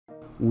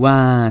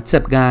What's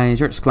up guys,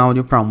 here's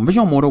Claudio from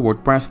Visual Modo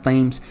WordPress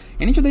themes,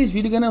 and in today's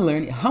video you're gonna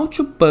learn how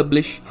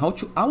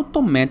to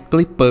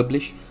automatically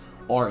publish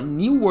our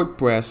new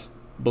WordPress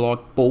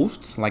blog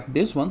posts like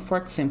this one, for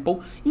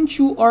example,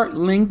 into our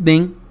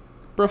LinkedIn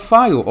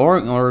profile or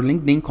our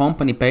LinkedIn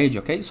company page.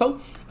 Okay, so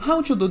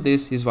how to do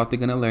this is what we're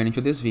gonna learn into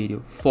this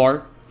video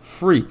for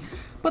free.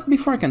 But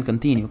before I can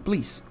continue,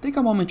 please take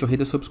a moment to hit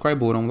the subscribe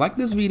button, like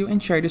this video,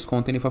 and share this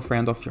content with a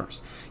friend of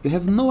yours. You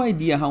have no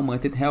idea how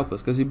much it helps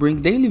us because we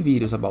bring daily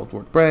videos about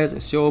WordPress,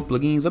 SEO,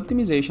 plugins,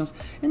 optimizations,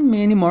 and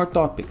many more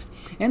topics.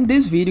 And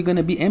this video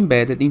gonna be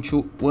embedded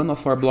into one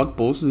of our blog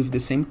posts with the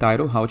same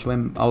title, how to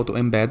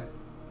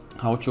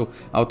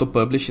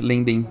auto-publish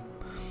LinkedIn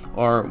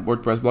or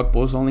WordPress blog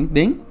posts on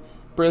LinkedIn,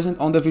 present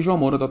on the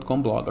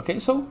visualmodo.com blog. Okay,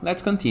 so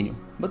let's continue.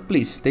 But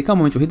please take a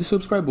moment to hit the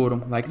subscribe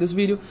button, like this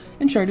video,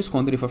 and share this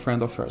content with a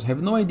friend of yours. I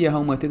have no idea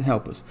how much it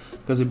helps us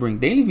because we bring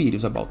daily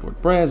videos about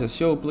WordPress,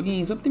 SEO,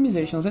 plugins,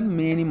 optimizations, and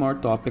many more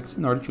topics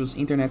in order to choose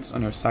internet's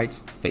on your site's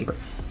favor.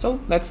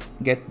 So let's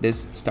get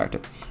this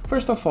started.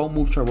 First of all,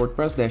 move to our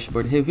WordPress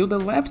dashboard, review the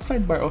left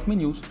sidebar of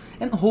menus,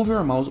 and hover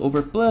your mouse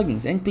over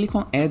plugins and click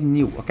on Add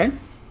New. Okay.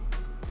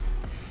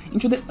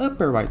 Into the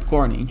upper right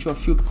corner, into a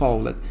field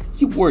called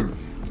Keyword,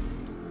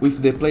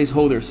 with the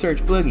placeholder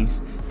search plugins,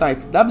 type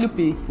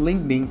WP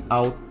LinkedIn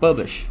Auto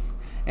Publish,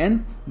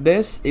 and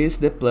this is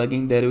the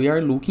plugin that we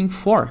are looking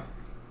for.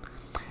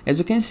 As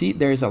you can see,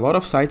 there is a lot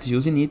of sites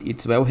using it.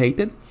 It's well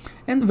rated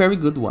and very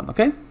good one.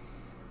 Okay,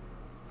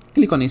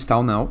 click on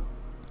Install Now,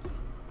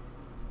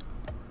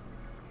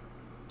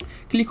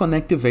 click on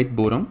Activate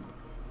button.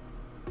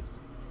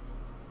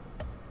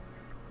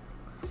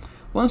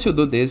 Once you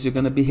do this, you're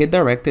gonna be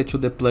redirected to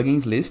the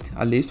plugins list,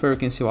 a list where you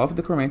can see all of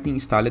the currently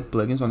installed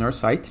plugins on your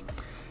site.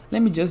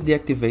 Let me just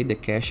deactivate the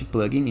cache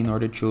plugin in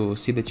order to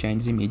see the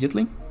changes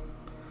immediately.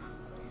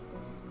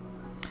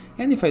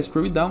 And if I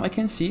scroll down, I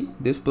can see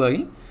this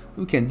plugin.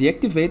 We can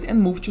deactivate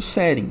and move to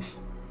settings.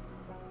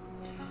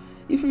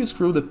 If you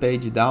scroll the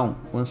page down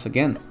once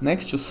again,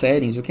 next to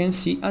settings, you can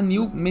see a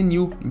new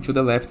menu into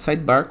the left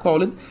sidebar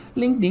called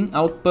LinkedIn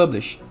Auto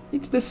Publish.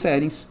 It's the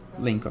settings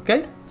link,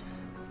 okay?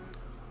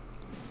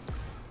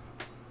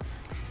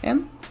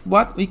 And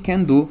what we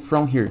can do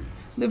from here,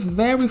 the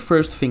very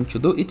first thing to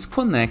do is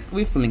connect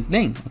with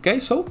LinkedIn. Okay,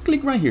 so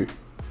click right here.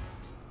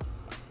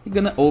 You're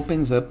gonna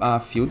opens up a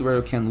field where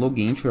you can log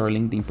into your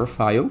LinkedIn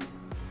profile.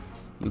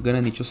 You're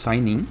gonna need to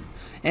sign in,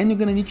 and you're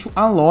gonna need to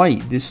allow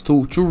this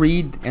tool to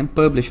read and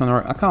publish on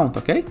our account.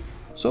 Okay,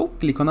 so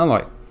click on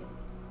allow.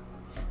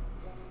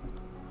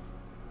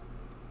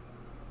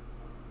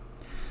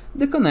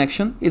 The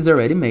connection is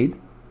already made.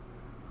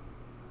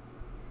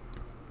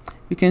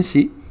 You can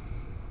see.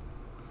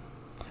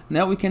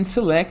 Now we can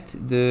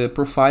select the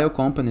profile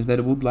companies that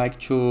we would like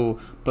to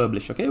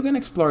publish. Okay, we're gonna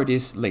explore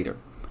this later.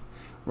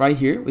 Right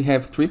here, we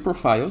have 3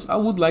 profiles. I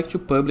would like to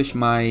publish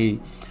my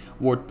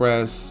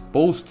WordPress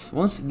posts.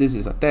 Once this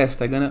is a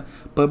test, I'm gonna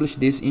publish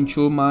this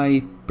into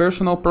my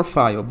personal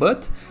profile.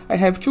 But I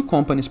have 2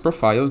 companies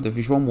profiles, the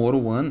Visual Modo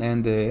one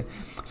and the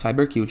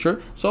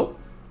Cyberculture. So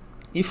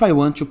if I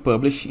want to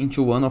publish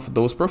into one of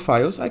those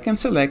profiles, I can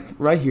select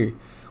right here.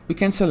 We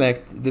can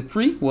select the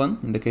 3 one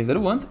in the case that I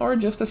want, or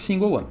just a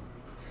single one.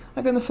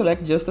 I'm gonna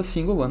select just a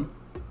single one,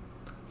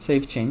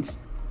 save change,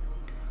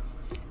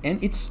 and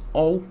it's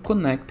all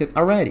connected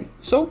already.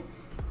 So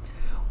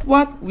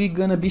what we're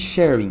gonna be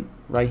sharing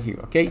right here,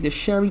 okay, the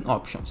sharing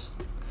options.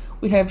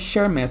 We have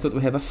share method,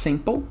 we have a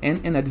simple and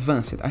an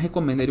advanced. I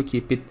recommend that you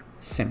keep it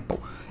simple.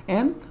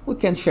 And we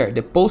can share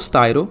the post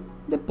title,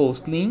 the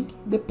post link,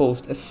 the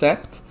post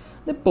accept,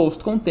 the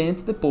post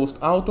content, the post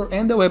author,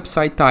 and the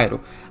website title.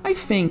 I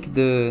think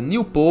the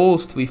new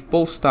post with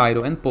post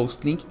title and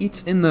post link,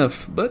 it's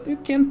enough, but you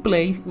can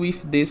play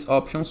with these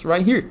options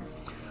right here.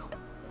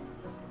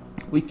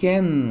 We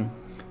can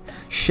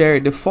share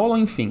the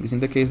following things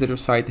in the case that your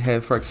site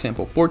have, for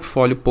example,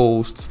 portfolio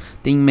posts,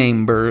 team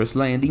members,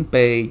 landing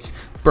page,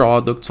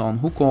 products on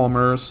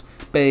WooCommerce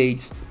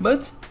page,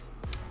 but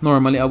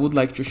normally I would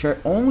like to share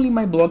only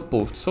my blog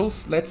posts. So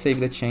let's save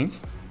the change.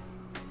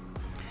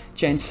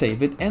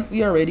 Save it, and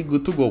we are already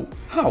good to go.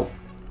 How?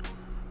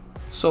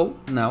 So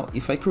now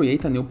if I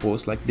create a new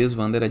post like this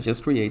one that I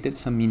just created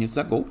some minutes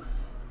ago,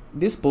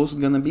 this post is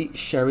gonna be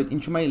shared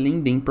into my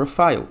LinkedIn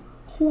profile.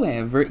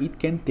 However, it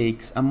can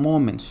take a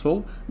moment,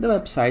 so the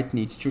website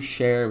needs to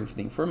share with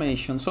the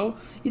information, so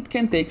it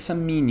can take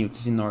some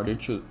minutes in order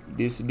to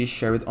this be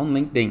shared on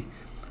LinkedIn.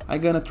 I'm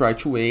gonna try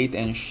to wait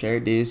and share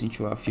this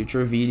into a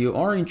future video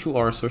or into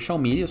our social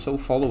media, so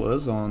follow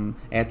us on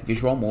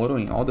 @visualmodo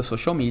in all the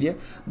social media,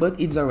 but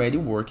it's already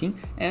working,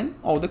 and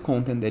all the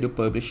content that you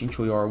publish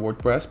into your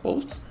WordPress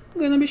posts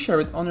gonna be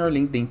shared on your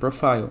LinkedIn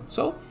profile.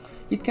 So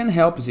it can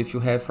help us if you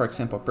have, for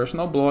example, a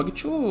personal blog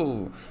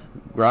to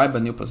grab a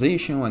new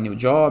position, a new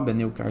job, a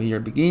new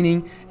career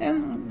beginning,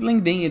 and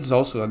LinkedIn is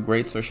also a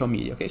great social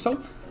media. Okay, so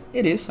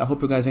it is. I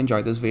hope you guys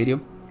enjoyed this video.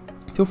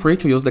 Feel free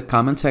to use the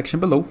comment section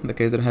below in the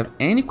case that you have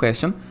any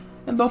question,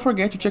 And don't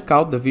forget to check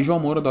out the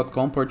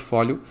visualmodo.com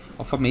portfolio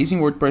of amazing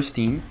WordPress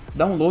theme,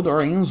 download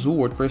our Enzu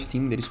WordPress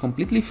theme that is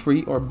completely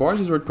free, or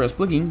Borges WordPress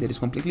plugin that is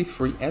completely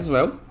free as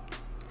well.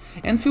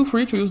 And feel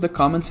free to use the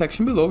comment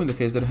section below in the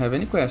case that you have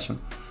any question.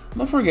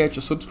 Don't forget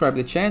to subscribe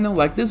to the channel,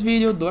 like this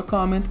video, do a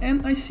comment,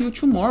 and I see you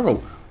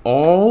tomorrow.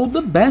 All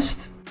the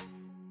best!